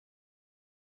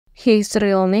His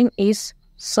real name is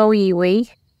Zhou Yi Wei.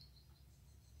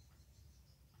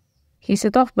 He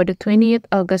set off by the 20th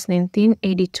August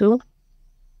 1982,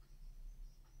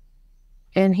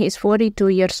 and he is 42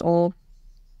 years old.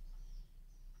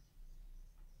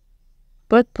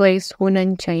 Birthplace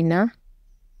Hunan, China.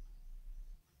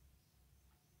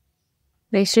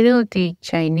 Nationality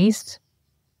Chinese.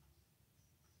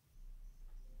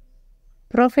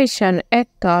 Profession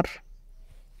actor.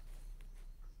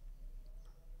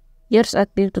 Years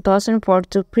active 2004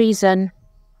 to prison.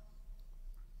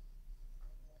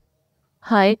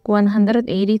 Height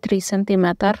 183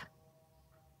 cm.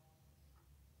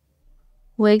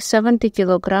 Weight 70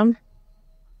 kg.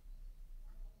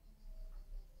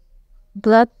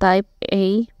 Blood type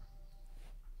A.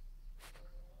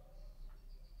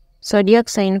 Zodiac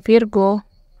sign Virgo.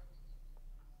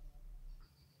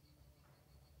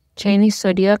 Chinese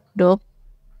zodiac Dog.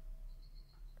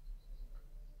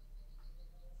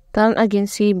 Talent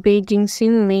agency Beijing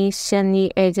Xinmei Xianyi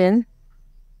Agent.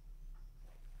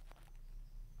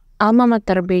 Alma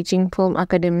mater Beijing Film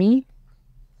Academy.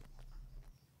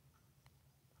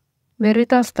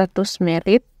 Marital status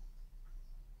married.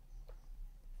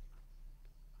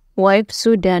 Wife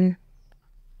Sudan.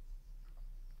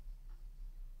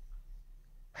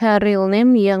 Her real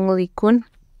name Wang Li Kun.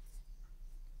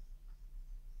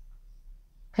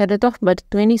 Her date of birth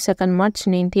 22nd March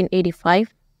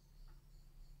 1985.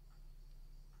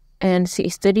 And she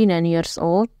is 39 years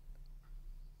old.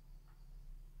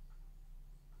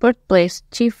 Birthplace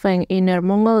Chifeng, Inner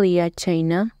Mongolia,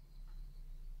 China.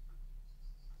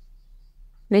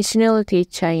 Nationality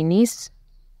Chinese.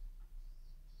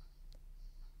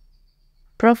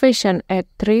 Profession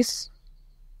actress.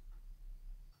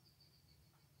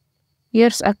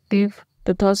 Years active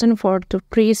 2004 to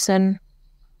prison.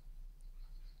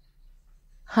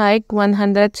 Height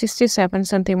 167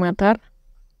 cm.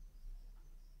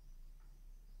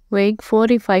 Weight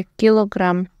 45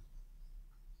 kg.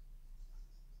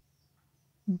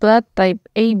 Blood type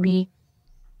AB.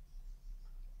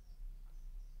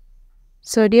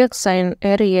 Zodiac sign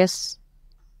Aries.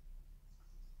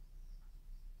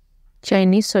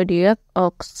 Chinese zodiac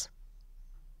Ox.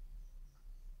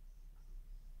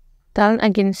 Talent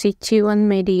agency Chiwan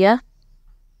Media.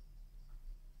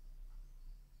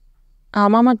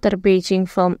 Alma mater Beijing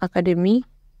Film Academy.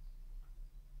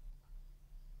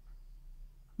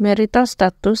 Marital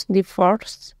status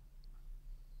divorce.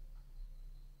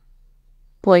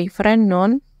 Boyfriend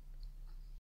known.